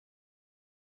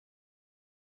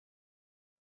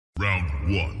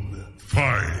Round one,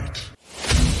 fight!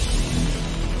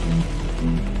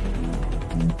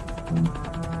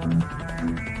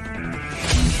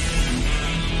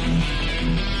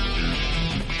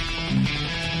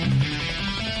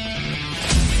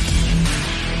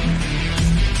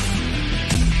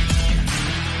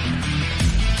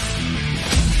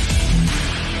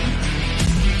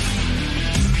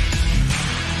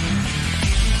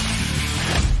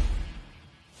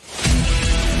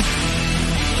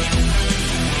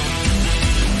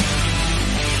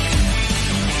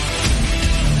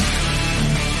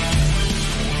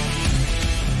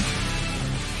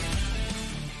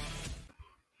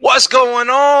 What's going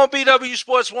on, BW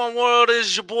Sports One World? It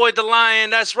is your boy, The Lion.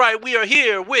 That's right. We are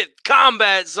here with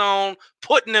Combat Zone,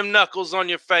 putting them knuckles on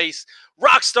your face.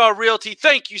 Rockstar Realty,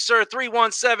 thank you, sir.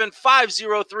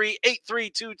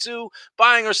 317-503-8322.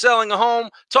 Buying or selling a home?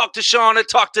 Talk to Sean and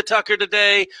talk to Tucker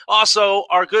today. Also,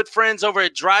 our good friends over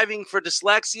at Driving for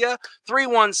Dyslexia,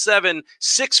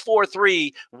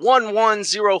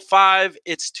 317-643-1105.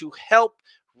 It's to help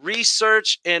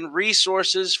research and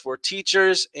resources for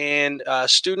teachers and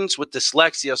students with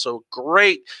dyslexia. So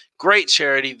great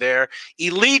charity there.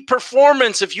 Elite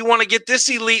Performance, if you want to get this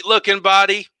elite looking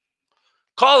body,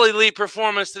 call Elite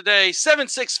Performance today,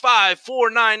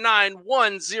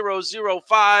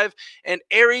 765-499-1005. And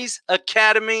Aries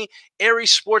Academy, Aries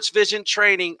Sports Vision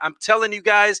Training. I'm telling you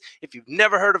guys, if you've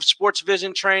never heard of Sports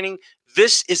Vision Training,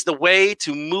 this is the way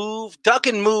to move, duck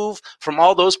and move from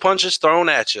all those punches thrown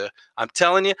at you. I'm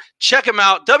telling you, check them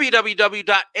out,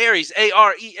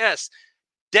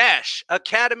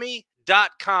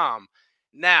 www.aries-academy.com.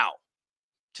 Now,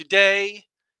 today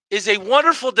is a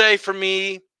wonderful day for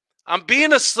me. I'm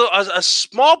being a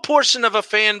small portion of a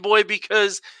fanboy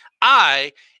because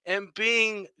I am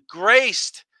being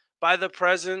graced by the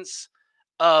presence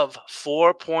of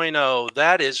 4.0.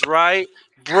 That is right.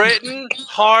 Britton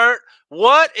Hart,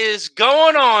 what is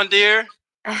going on, dear?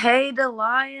 Hey, the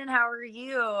Lion, how are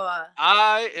you?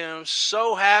 I am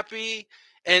so happy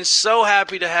and so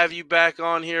happy to have you back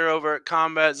on here over at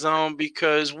Combat Zone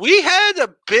because we had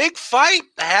a big fight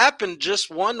happen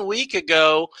just 1 week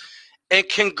ago, and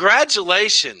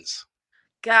congratulations.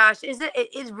 Gosh,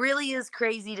 it really is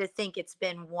crazy to think it's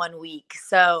been 1 week.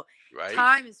 So Right.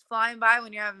 Time is flying by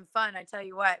when you're having fun, I tell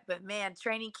you what. But man,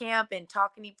 training camp and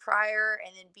talking to you prior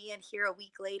and then being here a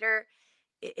week later,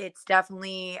 it's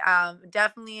definitely a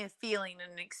feeling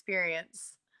and an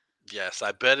experience. Yes,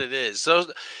 I bet it is.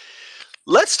 So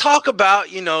let's talk about,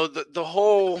 the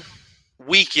whole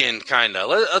weekend kind of.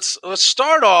 Let's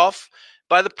start off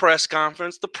by the press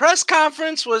conference. The press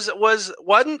conference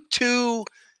wasn't too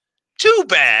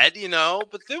bad,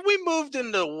 but then we moved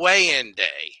into weigh-in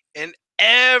day and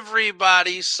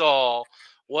everybody saw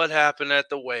what happened at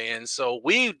the weigh-in. So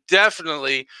we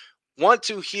definitely want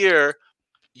to hear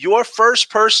your first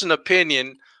person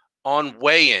opinion on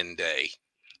weigh-in day.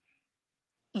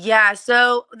 Yeah,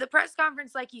 so the press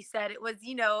conference, like you said, it was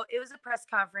a press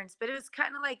conference, but it was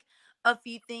kind of like a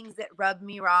few things that rubbed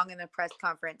me wrong in the press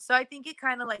conference. So I think it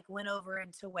kind of like went over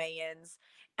into weigh-ins,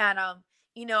 and I'm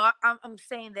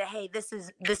saying that, hey, this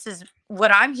is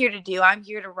what I'm here to do. I'm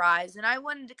here to rise, and I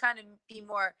wanted to kind of be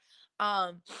more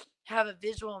um have a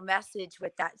visual message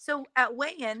with that. So at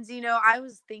weigh-ins, I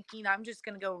was thinking I'm just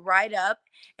going to go right up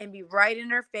and be right in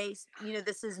her face.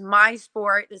 This is my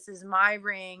sport, this is my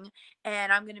ring,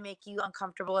 and I'm going to make you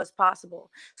uncomfortable as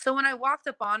possible. So when I walked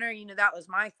up on her, that was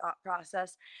my thought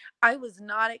process. I was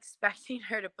not expecting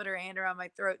her to put her hand around my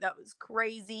throat. That was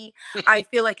crazy. I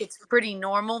feel like it's pretty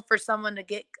normal for someone to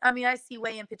I see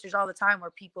weigh-in pictures all the time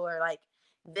where people are like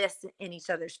this in each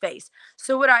other's face.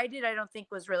 So what I did, I don't think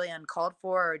was really uncalled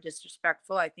for or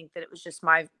disrespectful. I think that it was just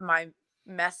my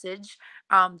message,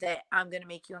 that I'm going to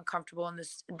make you uncomfortable in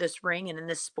this ring and in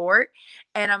this sport.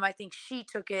 And I think she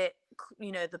took it,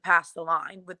 the past the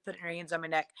line with putting her hands on my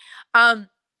neck.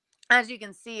 As you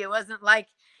can see, it wasn't like,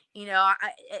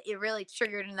 it really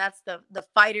triggered, and that's the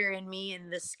fighter in me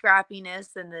and the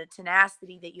scrappiness and the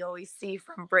tenacity that you always see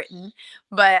from Britton.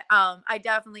 But I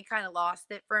definitely kind of lost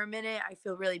it for a minute. I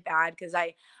feel really bad because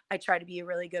I try to be a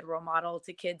really good role model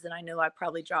to kids, and I know I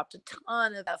probably dropped a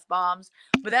ton of F-bombs,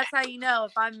 but that's how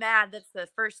if I'm mad, that's the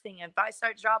first thing. If I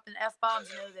start dropping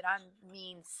F-bombs, know that I'm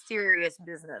mean serious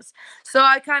business. So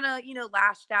I kind of,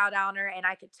 lashed out on her, and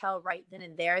I could tell right then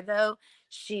and there, though,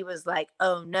 she was like,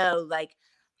 oh no, like,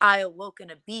 I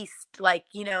awoken a beast. Like,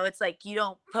 it's like you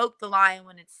don't poke the lion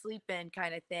when it's sleeping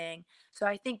kind of thing. So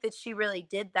I think that she really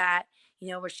did that,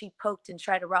 where she poked and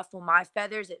tried to ruffle my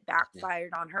feathers. It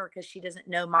backfired on her because she doesn't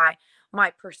know my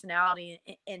personality.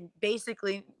 And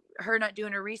basically her not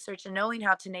doing her research and knowing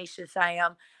how tenacious I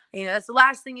am. That's the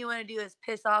last thing you want to do is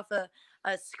piss off a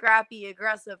scrappy,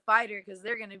 aggressive fighter because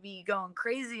they're going to be going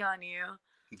crazy on you.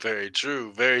 Very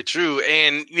true, very true.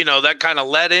 And that kind of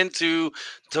led into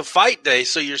to fight day.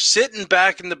 So you're sitting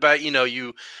back in the back,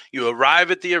 you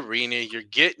arrive at the arena, you're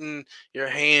getting your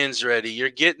hands ready, you're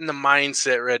getting the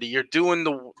mindset ready, you're doing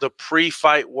the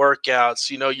pre-fight workouts,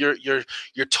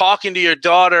 you're talking to your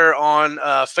daughter on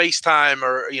FaceTime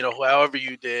or however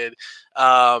you did.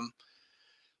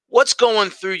 What's going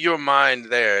through your mind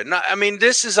there?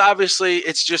 This is obviously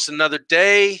it's just another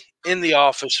day in the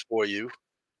office for you.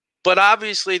 But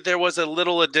obviously, there was a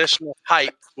little additional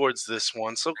hype towards this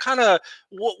one. So, kind of,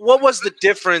 what was the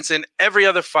difference in every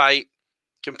other fight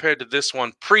compared to this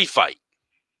one pre-fight?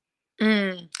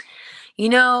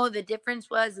 The difference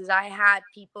was I had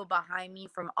people behind me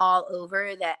from all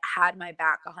over that had my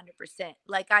back 100%.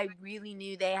 Like, I really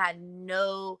knew they had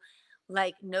no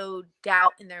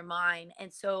doubt in their mind.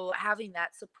 And so having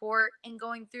that support and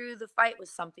going through the fight was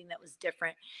something that was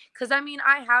different. Because I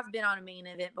have been on a main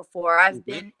event before. I've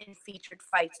been in featured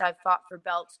fights. I've fought for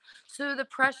belts. So the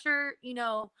pressure,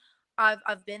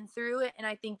 I've been through it, and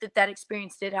I think that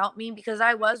experience did help me because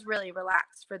I was really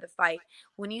relaxed for the fight.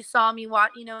 When you saw me in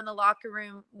the locker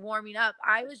room warming up,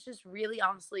 I was just really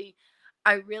honestly,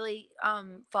 I really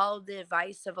followed the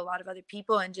advice of a lot of other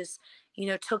people and just,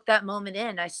 took that moment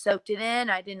in. I soaked it in.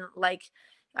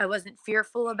 I wasn't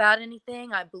fearful about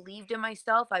anything. I believed in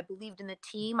myself. I believed in the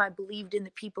team. I believed in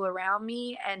the people around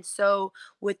me. And so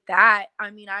with that,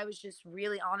 I was just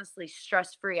really honestly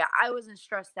stress-free. I wasn't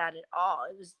stressed out at all.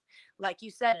 It was, like you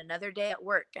said, another day at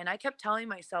work. And I kept telling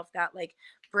myself that, like,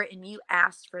 Britton, you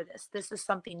asked for this. This is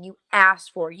something you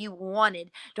asked for. You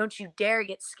wanted. Don't you dare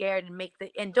get scared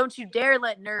and don't you dare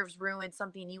let nerves ruin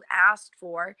something you asked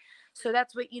for. So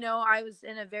that's what, I was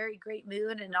in a very great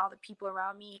mood, and all the people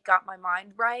around me got my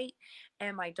mind right,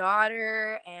 and my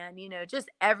daughter and, just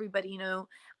everybody,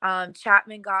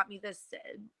 Chapman got me this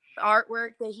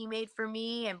artwork that he made for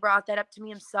me and brought that up to me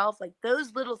himself. Like,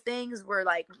 those little things were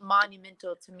like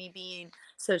monumental to me being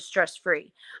so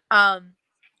stress-free.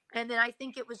 And then I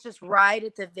think it was just right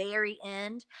at the very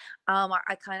end.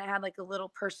 I kind of had like a little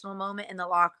personal moment in the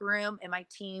locker room, and my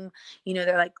team,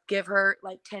 they're like, give her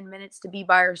like 10 minutes to be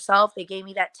by herself. They gave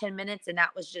me that 10 minutes, and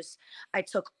that was just, I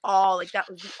took that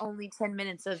was the only 10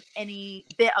 minutes of any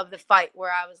bit of the fight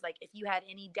where I was like, if you had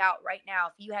any doubt right now,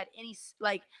 if you had any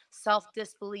like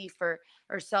self-disbelief or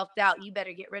self-doubt, you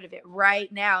better get rid of it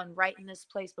right now and right in this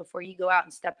place before you go out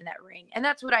and step in that ring. And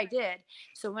that's what I did.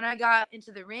 So when I got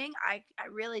into the ring, I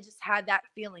really just had that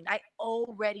feeling. I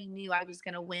already knew I was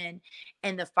going to win,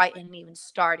 and the fight hadn't even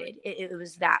started. It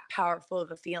was that powerful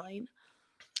of a feeling.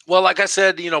 Well, like I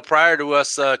said, prior to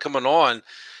us coming on,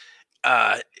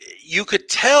 you could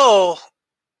tell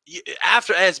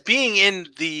after, as being in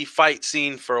the fight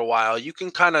scene for a while, you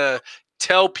can kind of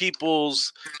tell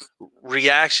people's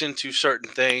reaction to certain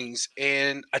things.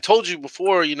 And I told you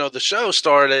before, the show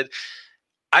started,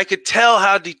 I could tell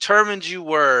how determined you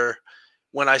were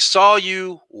when I saw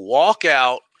you walk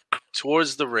out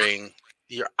towards the ring.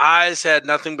 Your eyes had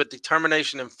nothing but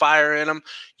determination and fire in them.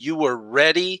 You were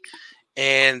ready,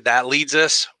 and that leads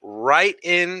us right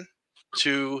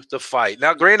into the fight.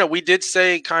 Now, granted, we did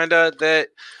say kind of that,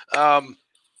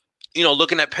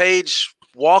 looking at Paige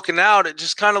walking out, it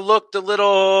just kind of looked a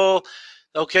little,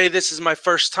 okay, this is my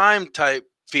first time type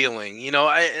feeling.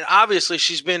 Obviously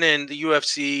she's been in the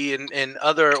UFC and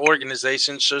other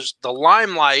organizations. So the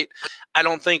limelight, I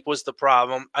don't think was the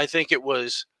problem. I think it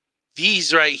was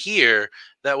these right here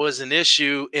that was an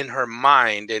issue in her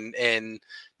mind, and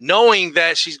knowing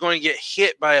that she's going to get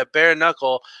hit by a bare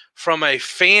knuckle from a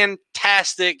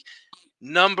fantastic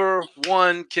number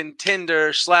one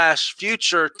contender /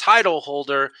 future title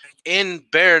holder in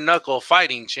bare knuckle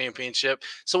fighting championship.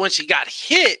 So when she got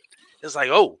hit, it's like,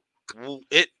 oh,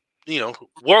 it,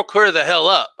 woke her the hell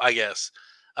up, I guess.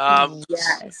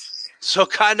 Yes. So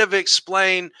kind of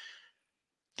explain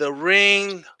the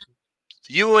ring.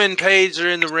 You and Paige are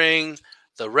in the ring.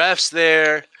 The ref's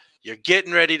there. You're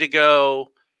getting ready to go.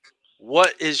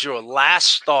 What is your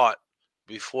last thought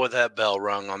before that bell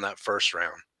rung on that first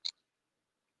round?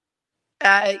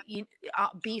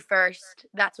 Be first.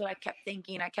 That's what I kept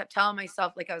thinking. I kept telling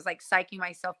myself, like, I was like psyching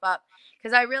myself up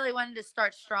because I really wanted to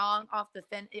start strong off the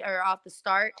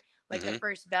start, like the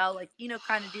first bell, like,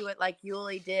 kind of do it like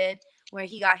Yuli did, where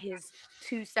he got his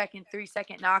 2-second,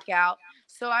 3-second knockout.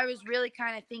 So I was really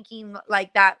kind of thinking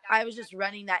like that. I was just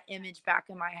running that image back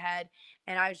in my head,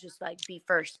 and I was just like, be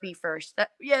first, be first.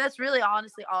 That's really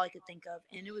honestly all I could think of.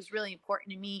 And it was really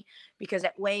important to me because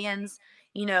at weigh-ins,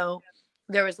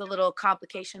 there was a little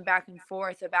complication back and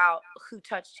forth about who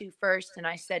touched who first. And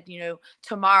I said,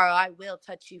 tomorrow I will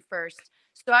touch you first.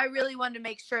 So I really wanted to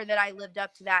make sure that I lived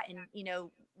up to that and,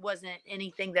 wasn't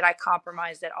anything that I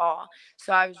compromised at all.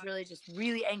 So I was really just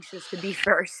really anxious to be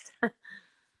first.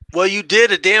 Well, you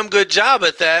did a damn good job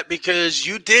at that because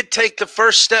you did take the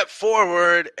first step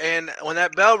forward. And when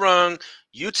that bell rung,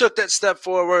 you took that step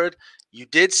forward. You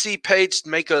did see Paige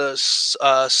make a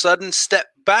sudden step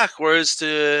backwards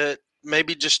to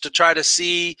maybe just to try to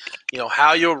see,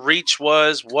 how your reach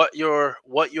was, what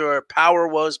your power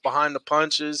was behind the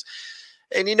punches.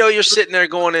 And you're sitting there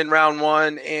going in round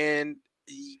one and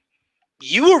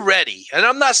you were ready. And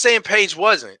I'm not saying Paige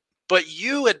wasn't, but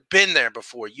you had been there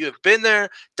before. You have been there,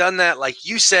 done that. Like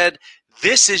you said,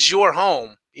 this is your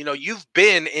home. You've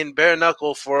been in bare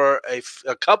knuckle for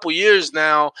a couple years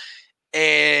now.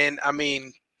 And I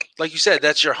mean, like you said,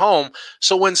 that's your home.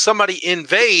 So when somebody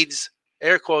invades,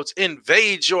 air quotes,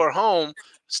 invades your home,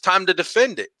 it's time to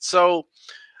defend it. So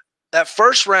that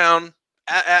first round,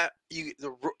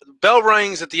 the bell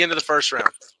rings at the end of the first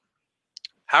round.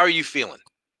 How are you feeling?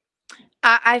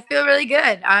 I feel really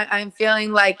good. I'm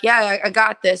feeling like, yeah, I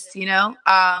got this,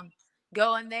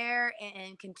 go in there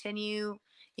and continue.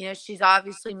 She's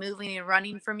obviously moving and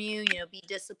running from you, be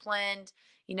disciplined,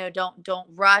 don't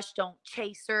rush, don't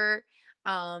chase her.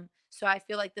 So I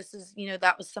feel like this is,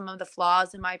 that was some of the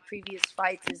flaws in my previous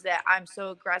fights is that I'm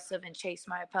so aggressive and chase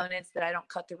my opponents that I don't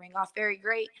cut the ring off very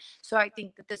great. So I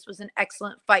think that this was an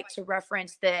excellent fight to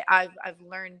reference that I've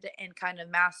learned and kind of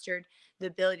mastered the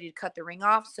ability to cut the ring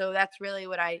off. So that's really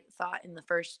what I thought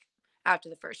after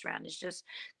the first round is just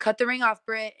cut the ring off,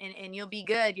 Britt, and you'll be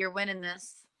good. You're winning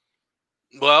this.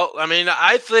 Well, I mean,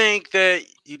 I think that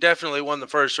you definitely won the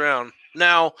first round.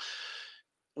 Now,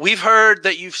 we've heard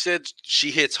that you've said she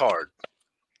hits hard.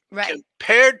 Right.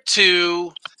 Compared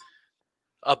to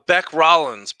a Beck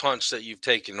Rollins punch that you've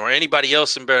taken or anybody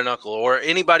else in bare knuckle or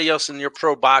anybody else in your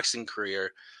pro boxing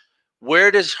career,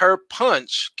 where does her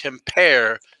punch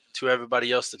compare to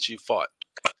everybody else that you fought?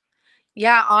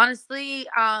 Yeah, honestly,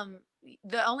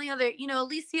 the only other,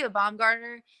 Alicia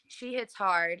Baumgartner, she hits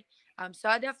hard. So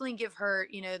I definitely give her,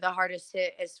 the hardest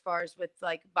hit as far as with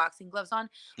like boxing gloves on.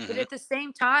 But at the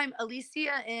same time,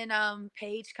 Alicia and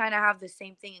Paige kind of have the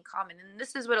same thing in common. And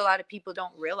this is what a lot of people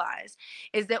don't realize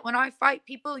is that when I fight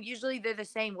people, usually they're the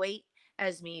same weight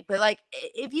as me. But like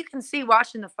if you can see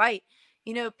watching the fight,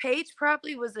 Paige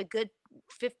probably was a good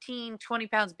 15, 20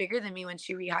 pounds bigger than me when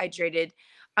she rehydrated.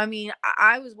 I mean,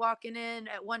 I was walking in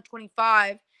at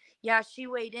 125. Yeah, she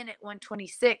weighed in at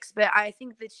 126, but I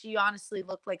think that she honestly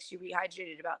looked like she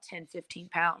rehydrated about 10, 15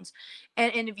 pounds.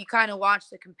 And if you kind of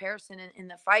watch the comparison in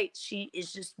the fight, she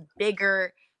is just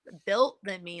bigger built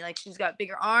than me. Like she's got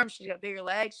bigger arms, she's got bigger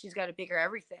legs, she's got a bigger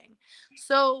everything.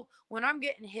 So when I'm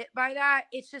getting hit by that,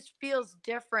 it just feels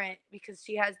different because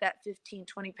she has that 15,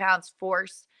 20 pounds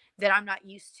force that I'm not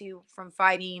used to from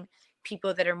fighting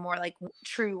people that are more like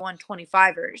true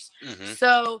 125ers.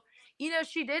 So,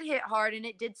 she did hit hard and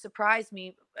it did surprise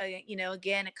me.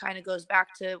 Again, it kind of goes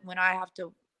back to when I have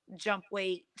to jump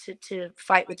weight to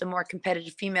fight with the more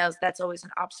competitive females. That's always an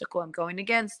obstacle I'm going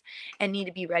against and need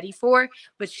to be ready for.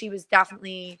 But she was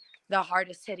definitely the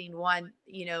hardest hitting one,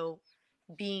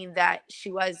 being that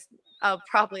she was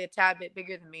probably a tad bit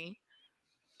bigger than me.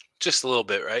 Just a little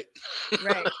bit, right?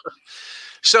 Right.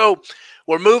 So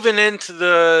we're moving into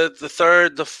the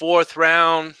third, the fourth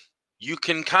round. You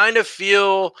can kind of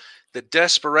feel the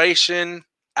desperation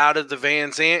out of the Van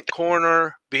Zant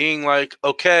corner being like,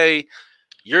 okay,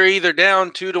 you're either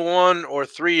down 2-1 or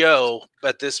 3-0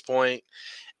 at this point.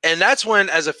 And that's when,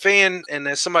 as a fan and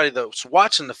as somebody that's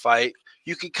watching the fight,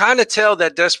 you can kind of tell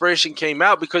that desperation came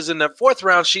out because in the fourth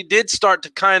round, she did start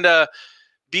to kind of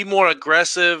be more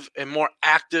aggressive and more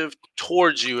active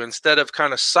towards you instead of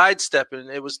kind of sidestepping.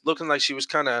 It was looking like she was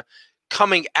kind of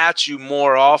coming at you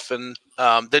more often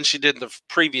than she did in the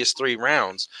previous 3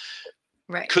 rounds.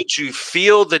 Right. Could you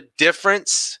feel the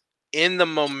difference in the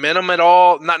momentum at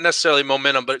all? Not necessarily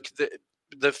momentum,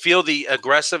 but feel the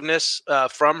aggressiveness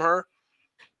from her?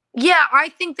 Yeah, I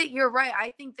think that you're right.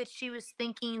 I think that she was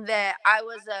thinking that I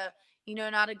was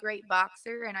not a great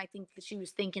boxer. And I think that she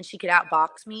was thinking she could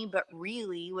outbox me. But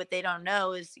really, what they don't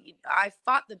know is I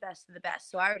fought the best of the best.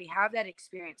 So I already have that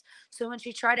experience. So when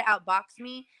she tried to outbox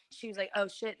me, she was like, oh,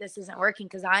 shit, this isn't working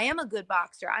because I am a good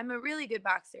boxer. I'm a really good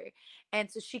boxer. And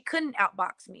so she couldn't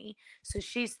outbox me. So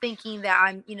she's thinking that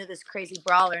I'm, this crazy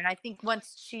brawler. And I think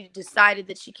once she decided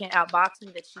that she can't outbox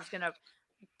me, that she's going to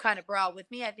kind of brawl with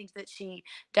me. I think that she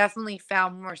definitely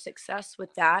found more success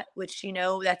with that, which,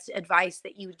 that's advice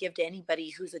that you would give to anybody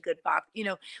who's a good box.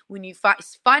 When you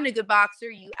find a good boxer,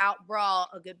 you out brawl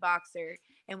a good boxer.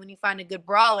 And when you find a good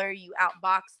brawler, you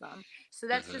outbox them. So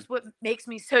that's Mhm. just what makes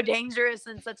me so dangerous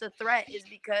and such a threat, is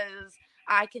because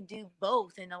I can do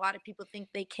both. And a lot of people think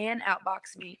they can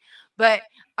outbox me. But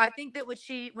I think that when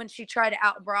she tried to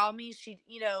outbrawl me, she,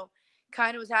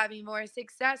 kind of was having more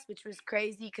success, which was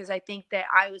crazy, because I think that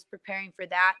I was preparing for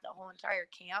that the whole entire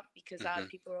camp, because Mhm.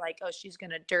 people were like, oh, she's going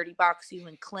to dirty box you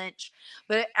and clinch.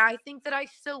 But I think that I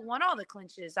still won all the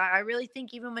clinches. I really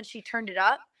think even when she turned it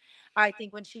up, I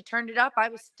think when she turned it up, I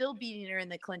was still beating her in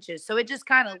the clinches. So it just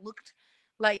kind of looked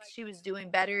like she was doing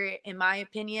better, in my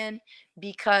opinion,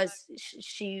 because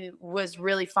she was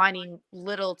really finding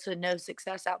little to no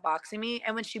success outboxing me.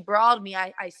 And when she brawled me,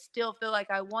 I still feel like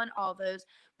I won all those,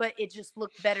 but it just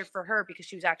looked better for her because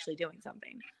she was actually doing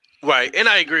something. Right, and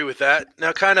I agree with that.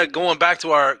 Now, kind of going back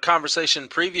to our conversation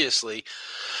previously,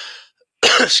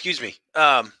 excuse me.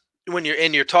 When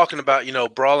you're talking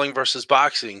about brawling versus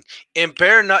boxing, in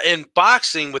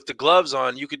boxing with the gloves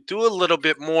on, you could do a little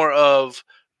bit more of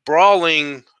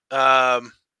brawling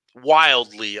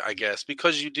wildly, I guess,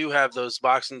 because you do have those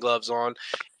boxing gloves on,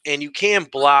 and you can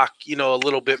block a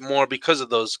little bit more because of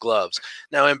those gloves.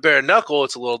 Now in bare knuckle,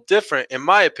 it's a little different, in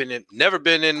my opinion. Never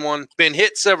been in one, been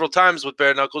hit several times with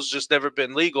bare knuckles, just never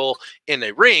been legal in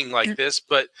a ring like this.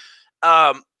 But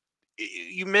um,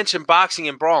 you mentioned boxing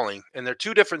and brawling, and they're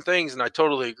two different things, and I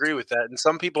totally agree with that. And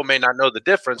some people may not know the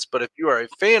difference, but if you are a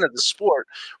fan of the sport,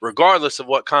 regardless of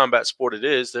what combat sport it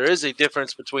is, there is a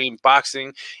difference between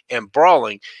boxing and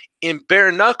brawling. In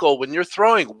bare knuckle, when you're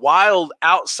throwing wild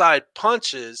outside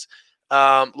punches,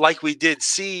 like we did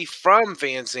see from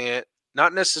Van Zant,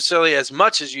 not necessarily as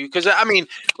much as you, because I mean,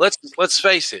 let's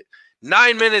face it,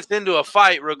 9 minutes into a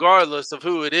fight, regardless of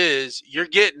who it is, you're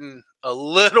getting a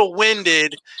little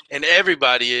winded, and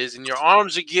everybody is, and your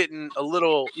arms are getting a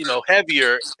little,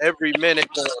 heavier every minute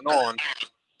going on.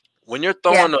 When you're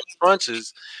Yeah. throwing those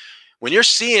punches, when you're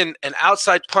seeing an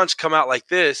outside punch come out like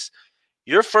this,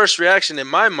 your first reaction, in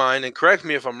my mind, and correct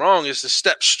me if I'm wrong, is to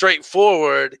step straight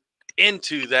forward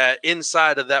into that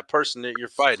inside of that person that you're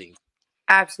fighting.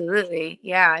 Absolutely.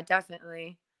 Yeah,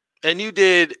 definitely. And you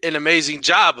did an amazing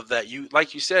job of that. You,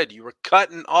 like you said, you were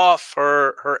cutting off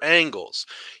her angles.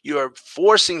 You are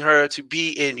forcing her to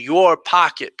be in your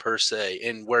pocket per se,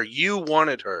 and where you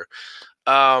wanted her.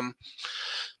 I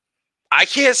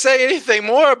can't say anything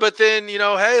more, but then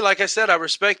hey, like I said, I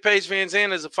respect Paige Van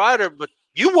Zandt as a fighter, but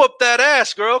you whooped that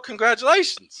ass, girl.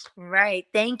 Congratulations. Right.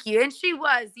 Thank you. And she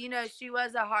was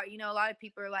a hard, a lot of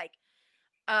people are like,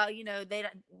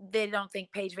 they don't think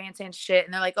Paige Van Zandt's shit,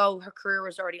 and they're like, oh, her career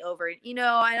was already over. And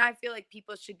I feel like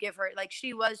people should give her, like,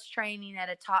 she was training at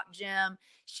a top gym.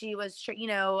 She was,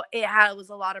 was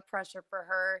a lot of pressure for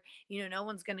her. No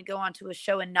one's going to go onto a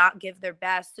show and not give their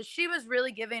best. So she was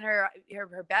really giving her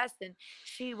best, and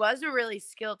she was a really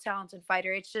skilled, talented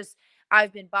fighter. It's just,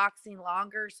 I've been boxing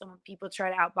longer, so when people try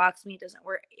to outbox me,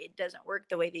 it doesn't work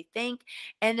the way they think.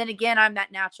 And then again, I'm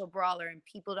that natural brawler, and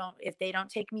people don't, if they don't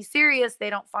take me serious, they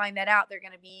don't find that out, they're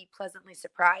going to be pleasantly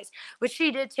surprised. But she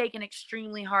did take an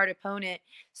extremely hard opponent.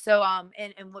 So,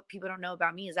 and what people don't know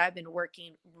about me is I've been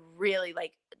working really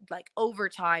like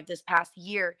overtime this past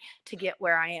year to get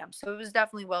where I am. So it was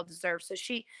definitely well deserved. So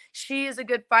she is a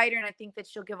good fighter, and I think that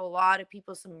she'll give a lot of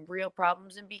people some real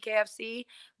problems in BKFC.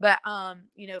 But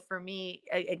for me,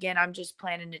 again, I'm just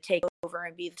planning to take over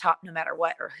and be the top no matter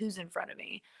what or who's in front of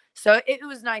me. So it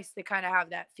was nice to kind of have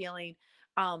that feeling.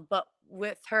 But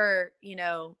with her,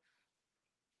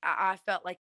 I felt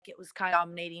like it was kind of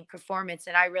dominating performance,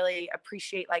 and I really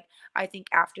appreciate, like, I think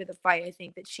after the fight, I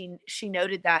think that she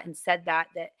noted that and said that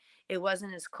it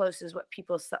wasn't as close as what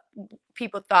people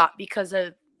thought, because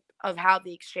of how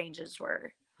the exchanges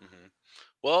were. Mm-hmm.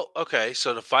 Well, okay,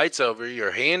 so the fight's over.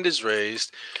 Your hand is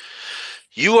raised.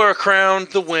 You are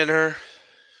crowned the winner.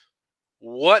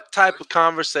 What type of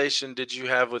conversation did you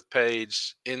have with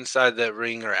Paige inside that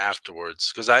ring or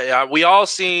afterwards? Because we all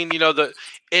seen,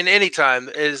 in any time,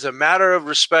 it is a matter of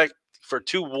respect for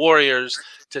two warriors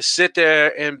to sit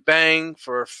there and bang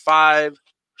for 5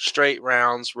 straight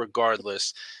rounds,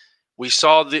 regardless. We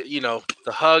saw the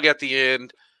hug at the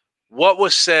end. What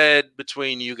was said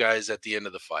between you guys at the end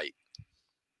of the fight?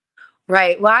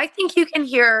 Right. Well, I think you can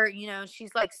hear,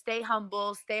 she's like, stay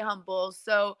humble, stay humble.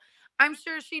 So I'm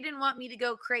sure she didn't want me to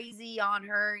go crazy on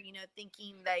her,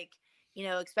 thinking like,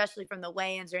 especially from the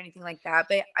weigh-ins or anything like that.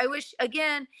 But I wish,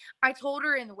 again, I told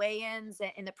her in the weigh-ins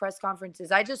and in the press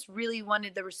conferences, I just really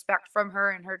wanted the respect from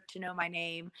her and her to know my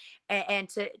name, and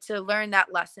to learn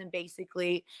that lesson,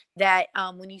 basically, that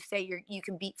when you say you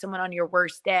can beat someone on your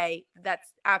worst day,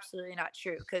 that's absolutely not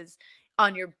true, because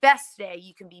on your best day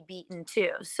you can be beaten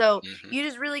too. So Mhm. you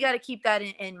just really got to keep that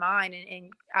in mind.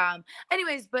 And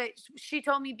anyways, but she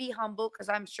told me be humble, because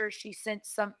I'm sure she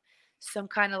sensed some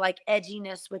kind of like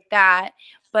edginess with that.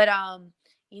 But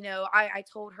I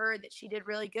told her that she did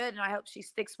really good, and I hope she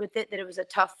sticks with it, that it was a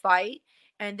tough fight,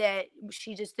 and that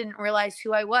she just didn't realize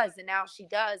who I was, and now she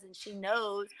does, and she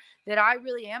knows that I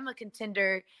really am a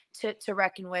contender to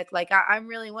reckon with. Like, I'm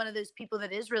really one of those people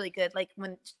that is really good. Like,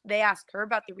 when they asked her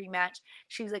about the rematch,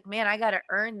 she's like, man, I got to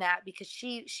earn that, because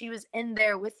she was in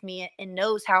there with me and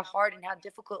knows how hard and how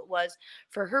difficult it was.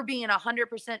 For her being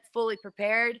 100% fully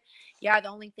prepared, yeah, the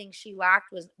only thing she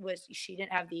lacked was she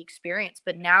didn't have the experience.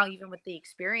 But now, even with the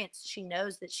experience, she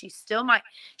knows that she still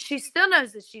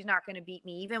knows that she's not going to beat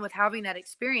me, even with having that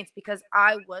experience, because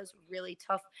I was really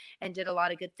tough and did a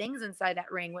lot of good things inside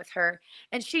that ring with her,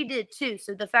 and she did too.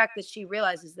 So the fact that she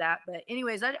realizes that. But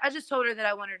anyways, I just told her that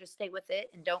I want her to stay with it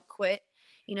and don't quit.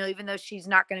 Even though she's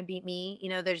not going to beat me,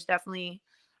 there's definitely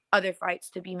other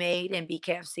fights to be made in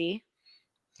BKFC.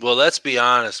 Well, let's be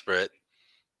honest, Britt.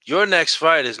 Your next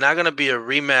fight is not going to be a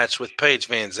rematch with Paige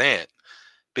Van Zant,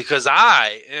 because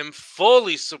I am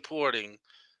fully supporting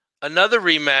another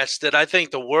rematch that I think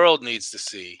the world needs to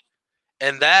see,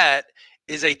 and that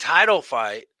is a title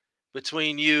fight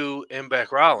between you and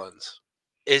Beck Rollins.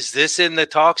 Is this in the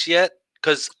talks yet?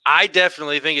 Because I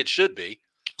definitely think it should be.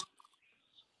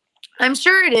 I'm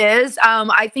sure it is.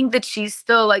 I think that she's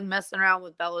still like messing around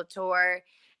with Bellator,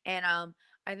 and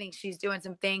I think she's doing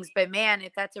some things. But man,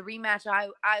 if that's a rematch,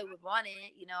 I would want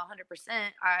it.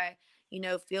 100%. I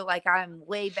feel like I'm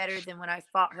way better than when I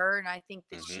fought her, and I think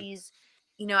that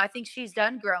Mm-hmm. I think she's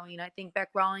done growing. I think Beck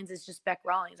Rawlings is just Beck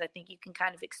Rawlings. I think you can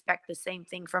kind of expect the same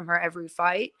thing from her every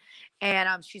fight,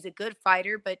 and she's a good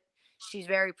fighter, but she's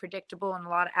very predictable in a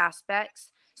lot of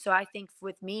aspects. So I think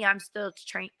with me, I'm still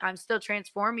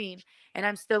transforming, and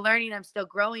I'm still learning, I'm still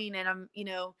growing, and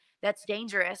that's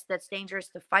dangerous. That's dangerous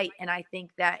to fight. And I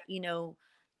think that,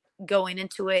 going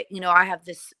into it, I have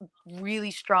this really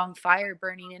strong fire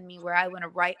burning in me where I want to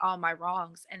right all my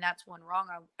wrongs. And that's one wrong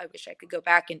I wish I could go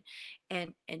back and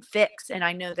fix. And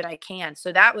I know that I can.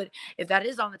 So if that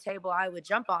is on the table, I would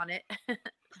jump on it.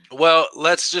 Well,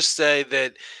 let's just say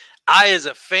that I, as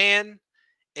a fan,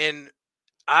 and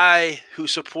I, who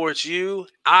supports you,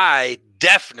 I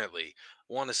definitely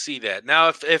want to see that.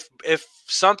 Now, if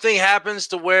something happens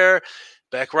to where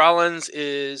Beck Rollins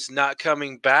is not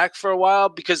coming back for a while,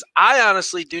 because I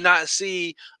honestly do not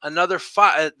see another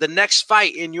fight, the next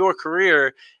fight in your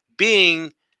career,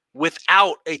 being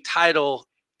without a title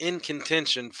in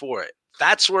contention for it.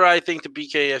 That's where I think the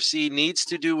BKFC needs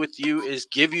to do with you, is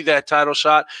give you that title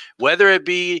shot, whether it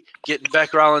be getting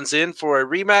Beck Rollins in for a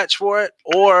rematch for it,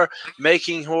 or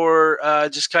making her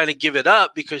just kind of give it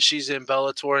up because she's in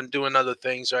Bellator and doing other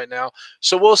things right now.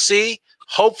 So we'll see.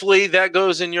 Hopefully that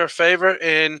goes in your favor,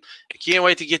 and I can't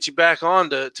wait to get you back on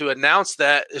to announce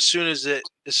that as soon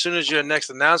as your next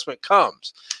announcement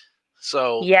comes.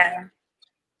 So Yeah.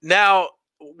 now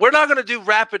we're not going to do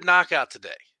rapid knockout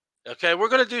today. Okay, we're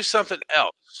going to do something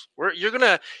else. You're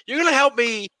gonna help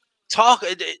me talk.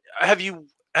 Have you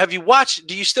watched?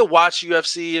 Do you still watch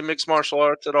UFC and mixed martial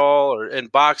arts at all, or in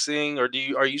boxing, or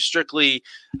are you strictly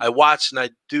I watch and I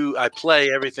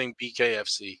play everything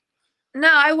BKFC?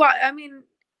 No, I mean,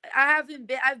 I've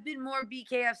been more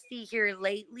BKFC here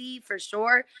lately for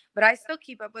sure, but I still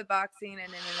keep up with boxing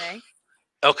and MMA.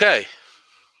 Okay,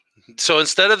 so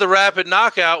instead of the rapid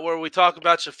knockout where we talk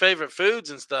about your favorite foods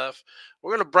and stuff,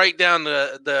 we're gonna break down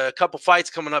the couple fights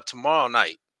coming up tomorrow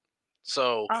night.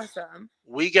 So Awesome.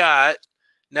 we got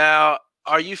now.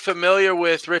 Are you familiar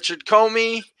with Richard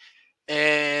Comey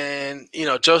and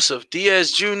Joseph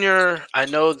Diaz Jr.? I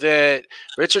know that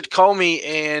Richard Comey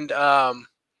and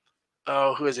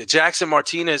who is it? Jackson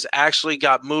Martinez actually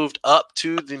got moved up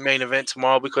to the main event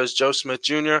tomorrow because Joe Smith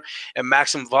Jr. and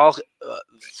Maxim Vlasov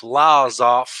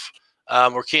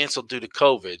were canceled due to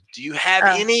COVID. Do you have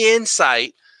Oh. any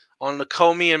insight on the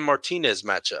Comey and Martinez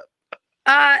matchup?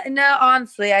 No,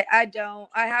 honestly, I don't.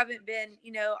 I haven't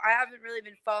really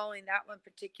been following that one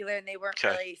particular, and they weren't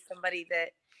Okay. really somebody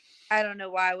that I don't know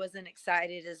why I wasn't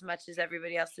excited as much as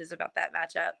everybody else is about that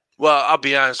matchup. Well, I'll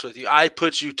be honest with you. I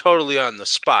put you totally on the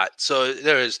spot. So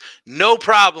there is no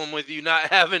problem with you not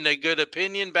having a good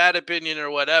opinion, bad opinion,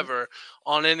 or whatever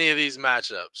on any of these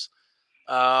matchups.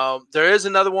 There is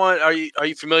another one. Are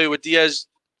you familiar with Diaz?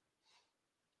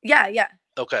 Yeah, yeah.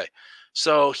 Okay.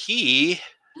 So he,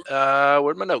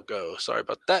 where'd my note go? Sorry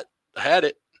about that. I had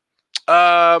it.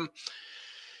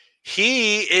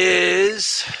 He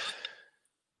is,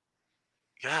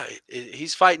 yeah,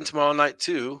 he's fighting tomorrow night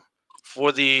too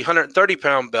for the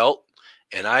 130-pound belt,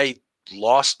 and I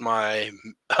lost my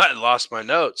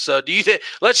notes. So do you think?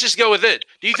 Let's just go with it.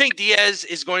 Do you think Diaz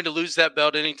is going to lose that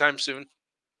belt anytime soon?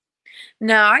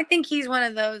 No, I think he's one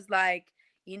of those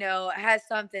has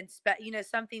something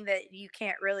something that you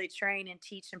can't really train and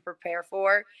teach and prepare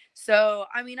for. So,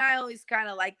 I mean, I always kind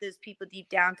of like those people deep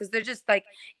down because they're just like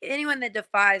anyone that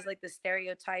defies like the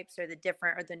stereotypes or the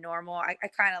different or the normal. I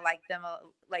kind of like them,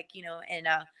 and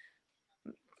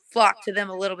flock to them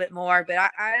a little bit more. But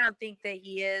I don't think that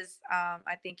he is.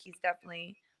 I think he's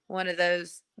definitely one of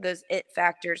those it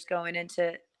factors going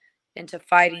into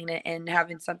fighting it and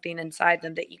having something inside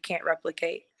them that you can't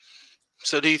replicate.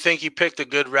 So do you think he picked a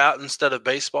good route instead of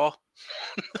baseball?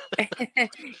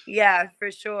 Yeah,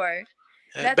 for sure.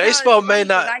 That's how it's Baseball may funny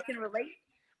because not. I can relate.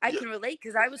 I can relate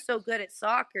because I was so good at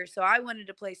soccer, so I wanted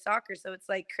to play soccer. So it's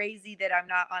like crazy that I'm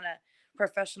not on a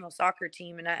professional soccer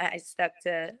team and I stuck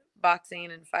to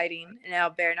boxing and fighting and now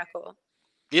bare knuckle.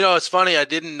 You know, it's funny. I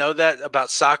didn't know that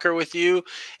about soccer with you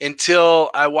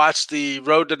until I watched the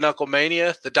Road to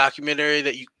Knucklemania, the documentary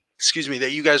that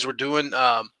you guys were doing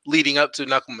leading up to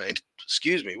Knucklemania.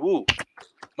 Excuse me. Woo.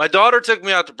 My daughter took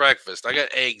me out to breakfast. I got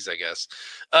eggs, I guess.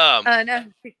 No,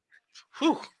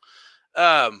 Whew.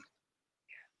 Um,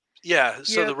 yeah.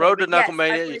 So you're the okay, Road to but yes, I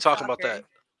Knucklemania, you're play talking about soccer.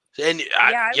 that, and Yeah,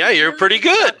 I yeah, was a you're really pretty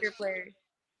good good. soccer player.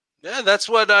 Yeah, that's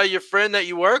what your friend that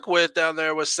you work with down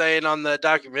there was saying on the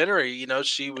documentary. You know,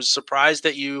 she was surprised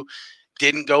that you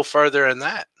didn't go further in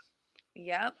that.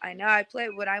 Yep, I know. I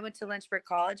played when I went to Lynchburg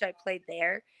College. I played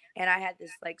there, and I had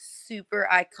this like super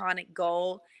iconic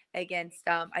goal against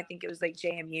I think it was like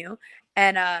JMU,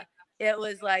 and it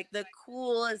was like the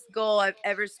coolest goal I've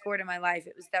ever scored in my life.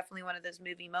 It was definitely one of those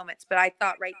movie moments. But I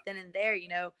thought right then and there,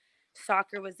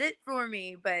 soccer was it for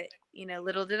me. But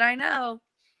little did I know.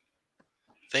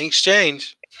 Things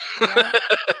change. Yeah,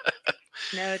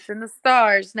 no, it's in the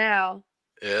stars now.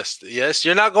 Yes, yes,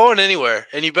 you're not going anywhere,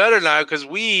 and you better not, because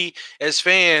we as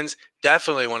fans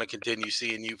definitely want to continue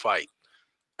seeing you fight.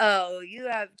 Oh, you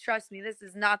have trust me, this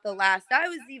is not the last.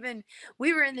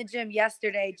 We were in the gym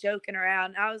yesterday joking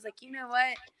around. I was like, you know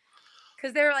what?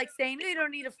 Because they were like saying, you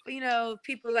don't need to,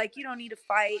 people like, you don't need to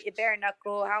fight at bare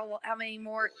knuckle. How many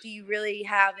more do you really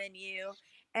have in you?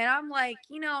 And I'm like,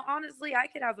 honestly, I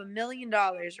could have $1 million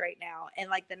right now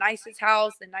and like the nicest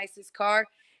house, the nicest car.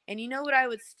 And you know what I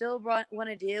would still want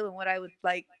to do and what I would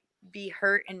like be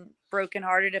hurt and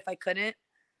brokenhearted if I couldn't?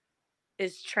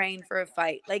 Is train for a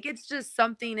fight. Like it's just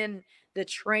something in the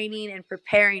training and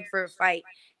preparing for a fight.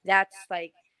 That's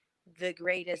like the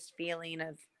greatest feeling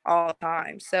of all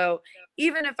time. So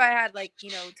even if I had like,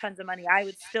 tons of money, I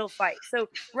would still fight. So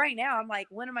right now I'm like,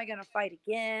 when am I gonna fight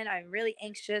again? I'm really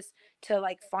anxious to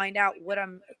like find out what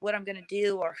I'm gonna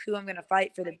do or who I'm gonna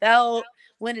fight for the belt.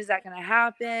 When is that gonna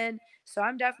happen? So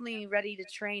I'm definitely ready to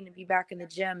train and be back in the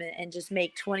gym and just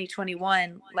make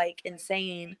 2021 like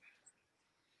insane.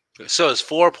 So is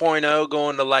 4.0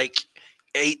 going to like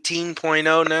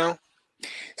 18.0 now?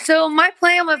 So my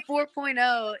plan with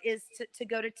 4.0 is to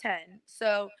go to 10.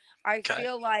 So I Okay.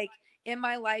 feel like in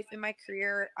my life, in my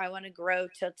career, I want to grow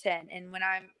till 10. And when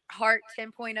I'm heart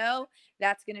 10.0,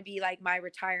 that's going to be like my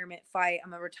retirement fight.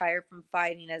 I'm going to retire from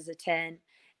fighting as a 10.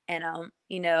 And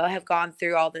I have gone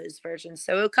through all those versions.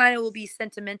 So it kind of will be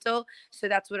sentimental. So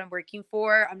that's what I'm working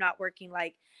for. I'm not working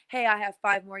like, hey, I have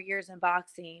 5 more years in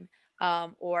boxing,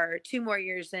 or 2 more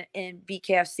years in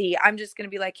BKFC. I'm just going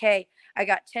to be like, hey, I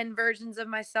got 10 versions of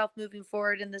myself moving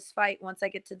forward in this fight. Once I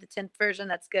get to the 10th version,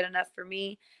 that's good enough for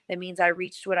me. That means I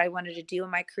reached what I wanted to do in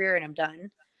my career and I'm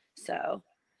done. So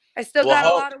I still got a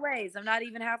Well, lot of ways. I'm not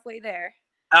even halfway there.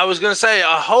 I was going to say,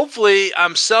 hopefully,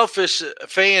 I'm selfish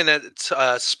fan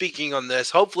at speaking on this.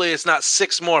 Hopefully, it's not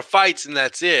 6 more fights and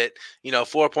that's it.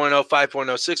 4.0, 5.0,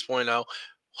 6.0.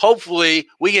 Hopefully,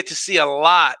 we get to see a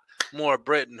lot more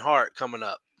Bret and Hart coming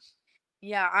up.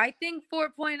 Yeah, I think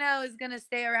 4.0 is going to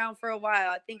stay around for a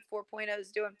while. I think 4.0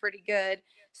 is doing pretty good.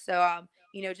 So,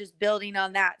 just building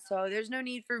on that. So there's no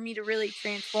need for me to really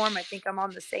transform. I think I'm on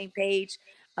the same page.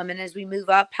 And as we move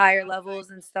up higher levels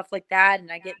and stuff like that,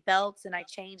 and I get belts and I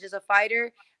change as a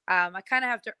fighter, I kind of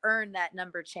have to earn that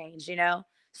number change. So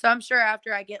I'm sure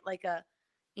after I get like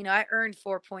I earned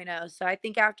 4.0. So I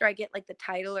think after I get like the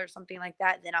title or something like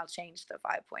that, then I'll change to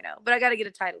 5.0. But I got to get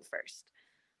a title first.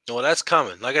 Well, that's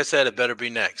coming. Like I said, it better be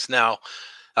next. Now,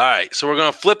 all right, so we're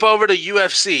going to flip over to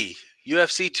UFC.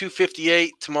 UFC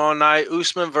 258 tomorrow night,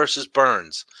 Usman versus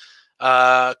Burns.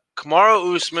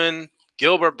 Kamaru Usman,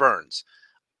 Gilbert Burns.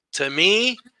 To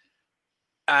me,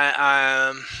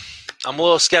 I'm a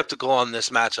little skeptical on this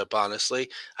matchup, honestly.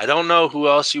 I don't know who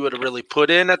else you would have really put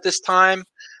in at this time,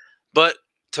 but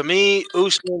to me,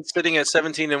 Usman sitting at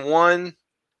 17-1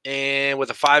 and with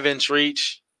a 5-inch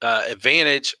reach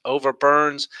advantage over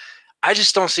Burns. I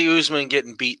just don't see Usman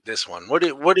getting beat this one. What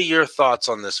are your thoughts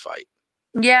on this fight?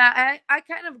 Yeah, I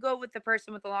kind of go with the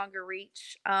person with the longer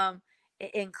reach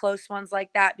in close ones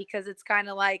like that, because it's kind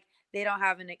of like they don't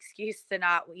have an excuse to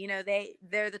not,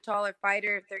 they're the taller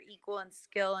fighter. If they're equal in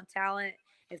skill and talent,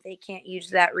 if they can't use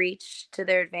that reach to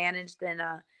their advantage, then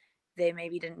they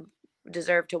maybe didn't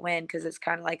deserve to win, because it's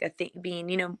kind of like a thing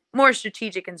being, more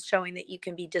strategic and showing that you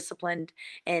can be disciplined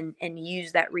and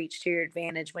use that reach to your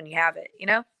advantage when you have it.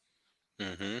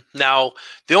 Mm-hmm. Now,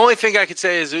 the only thing I could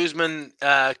say is Usman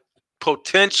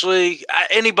potentially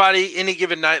anybody, any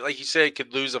given night, like you said,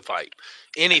 could lose a fight.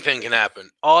 Anything can happen.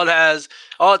 All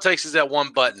it takes is that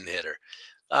one button hitter.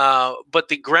 But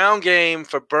the ground game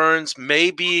for Burns may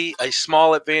be a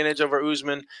small advantage over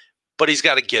Usman, but he's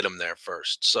got to get him there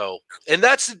first. So, and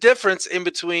that's the difference in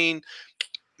between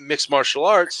mixed martial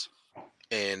arts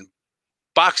and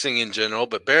boxing in general,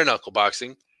 but bare knuckle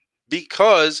boxing,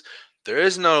 because there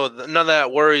is none of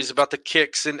that worries about the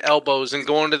kicks and elbows and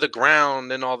going to the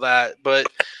ground and all that. But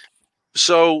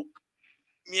so,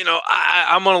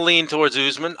 I'm going to lean towards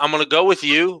Usman. I'm going to go with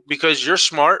you because you're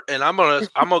smart, and I'm going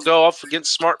to go off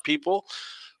against smart people.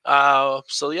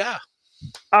 So yeah.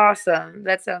 Awesome.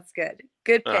 That sounds good.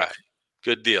 Good pick. All right.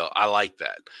 Good deal. I like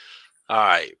that. All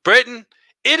right, Britton,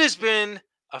 it has been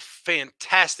a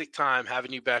fantastic time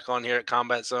having you back on here at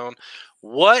Combat Zone.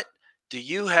 What do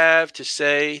you have to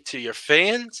say to your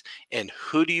fans, and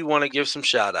who do you want to give some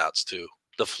shout outs to?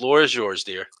 The floor is yours,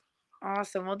 dear.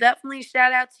 Awesome. Well, definitely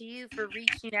shout out to you for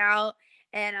reaching out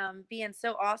and being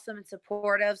so awesome and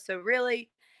supportive. So really,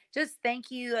 just thank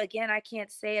you again. I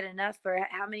can't say it enough for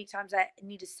how many times I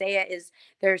need to say it. Is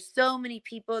there's so many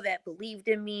people that believed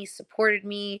in me, supported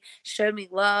me, showed me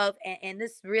love, and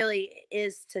this really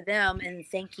is to them. And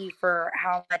thank you for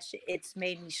how much it's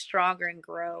made me stronger and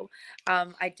grow.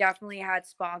 I definitely had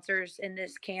sponsors in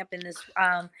this camp, in this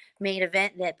main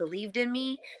event, that believed in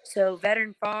me. So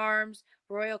Veteran Farms,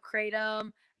 Royal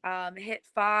Kratom, Hit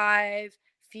 5,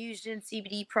 Fusion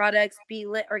CBD products, Be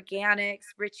Lit Organics,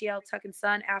 Richie L. Tuck and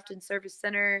Son, Afton Service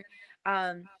Center,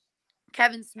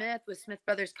 Kevin Smith with Smith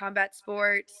Brothers Combat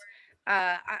Sports.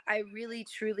 I really,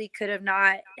 truly could have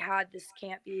not had this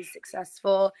camp be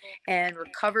successful and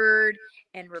recovered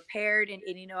and repaired. And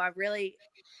I really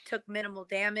took minimal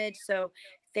damage. So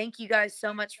thank you guys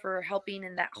so much for helping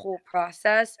in that whole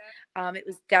process. It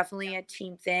was definitely a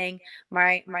team thing.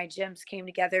 My gyms came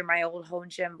together, my old home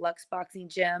gym, Lux Boxing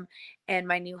Gym, and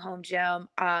my new home gym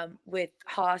with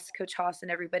Coach Haas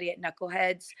and everybody at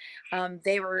Knuckleheads.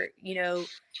 They were,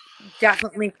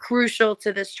 definitely crucial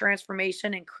to this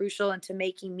transformation and crucial into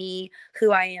making me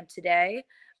who I am today.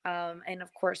 And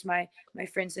of course, my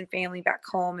friends and family back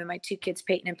home and my 2 kids,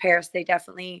 Peyton and Paris, they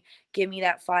definitely give me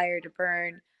that fire to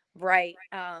burn bright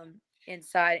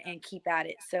inside and keep at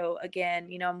it. So again,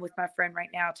 I'm with my friend right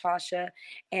now, Tasha,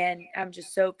 and I'm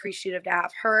just so appreciative to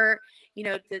have her,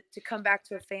 to come back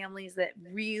to a families that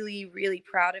really, really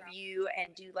proud of you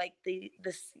and do like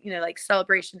this, like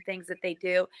celebration things that they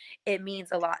do. It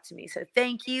means a lot to me. So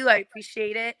thank you. I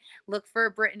appreciate it. Look for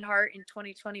Britton Hart in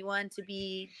 2021 to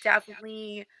be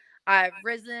definitely, I've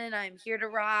risen. I'm here to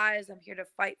rise. I'm here to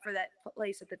fight for that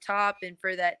place at the top and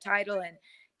for that title, and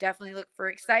definitely look for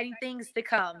exciting things to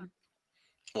come.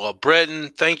 Well, Britton,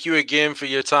 thank you again for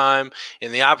your time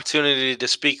and the opportunity to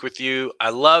speak with you. I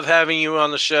love having you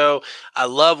on the show. I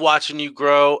love watching you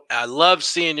grow. I love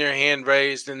seeing your hand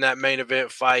raised in that main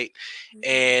event fight.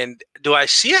 And do I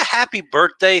see a happy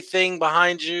birthday thing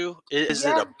behind you? Is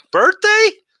it a birthday?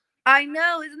 I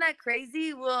know. Isn't that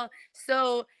crazy? Well,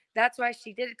 so that's why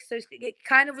she did it. So it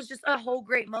kind of was just a whole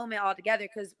great moment altogether,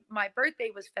 because my birthday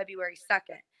was February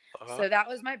 2nd. So that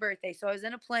was my birthday. So I was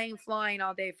in a plane flying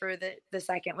all day for the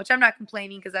 2nd, which I'm not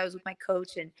complaining because I was with my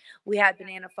coach and we had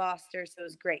Banana Foster. So it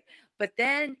was great. But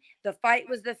then the fight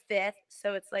was the 5th.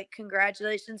 So it's like,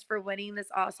 congratulations for winning this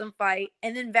awesome fight.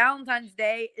 And then Valentine's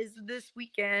Day is this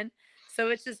weekend.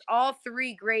 So it's just all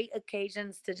 3 great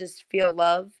occasions to just feel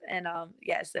love. And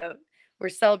so we're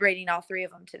celebrating all 3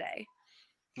 of them today.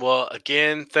 Well,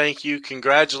 again, thank you.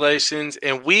 Congratulations.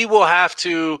 And we will have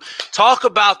to talk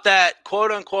about that quote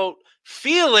unquote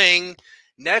feeling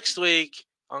next week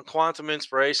on Quantum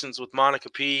Inspirations with Monica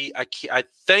P. I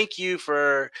thank you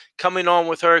for coming on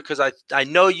with her because I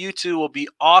know you two will be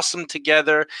awesome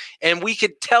together, and we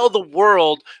could tell the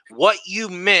world what you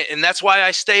meant. And that's why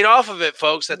I stayed off of it,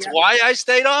 folks. That's why I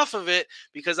stayed off of it,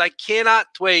 because I cannot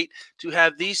wait to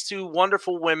have these two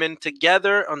wonderful women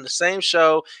together on the same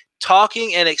show,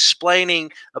 talking and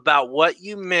explaining about what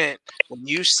you meant when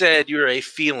you said you're a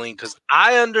feeling, because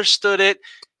I understood it.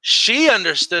 She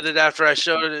understood it after I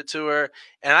showed it to her,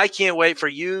 and I can't wait for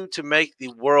you to make the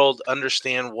world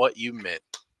understand what you meant.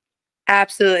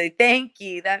 Absolutely. Thank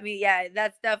you.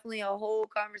 That's definitely a whole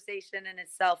conversation in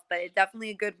itself, but it's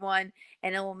definitely a good one,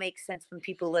 and it will make sense when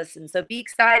people listen. So be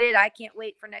excited. I can't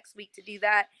wait for next week to do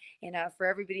that. And for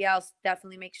everybody else,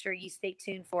 definitely make sure you stay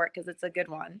tuned for it because it's a good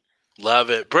one. Love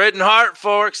it. Britton Hart,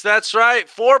 folks. That's right.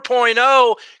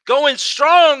 4.0 going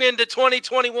strong into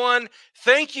 2021.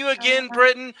 Thank you again,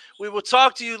 Britton. We will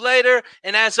talk to you later.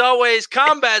 And as always,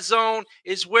 Combat Zone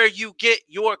is where you get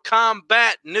your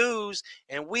combat news.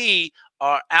 And we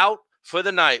are out for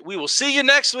the night. We will see you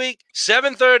next week,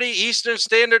 7:30 Eastern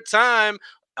Standard Time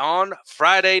on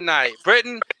Friday night.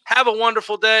 Britton, have a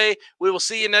wonderful day. We will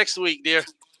see you next week, dear.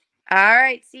 All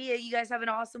right. See ya. You guys have an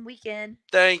awesome weekend.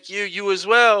 Thank you. You as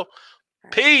well.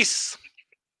 Peace.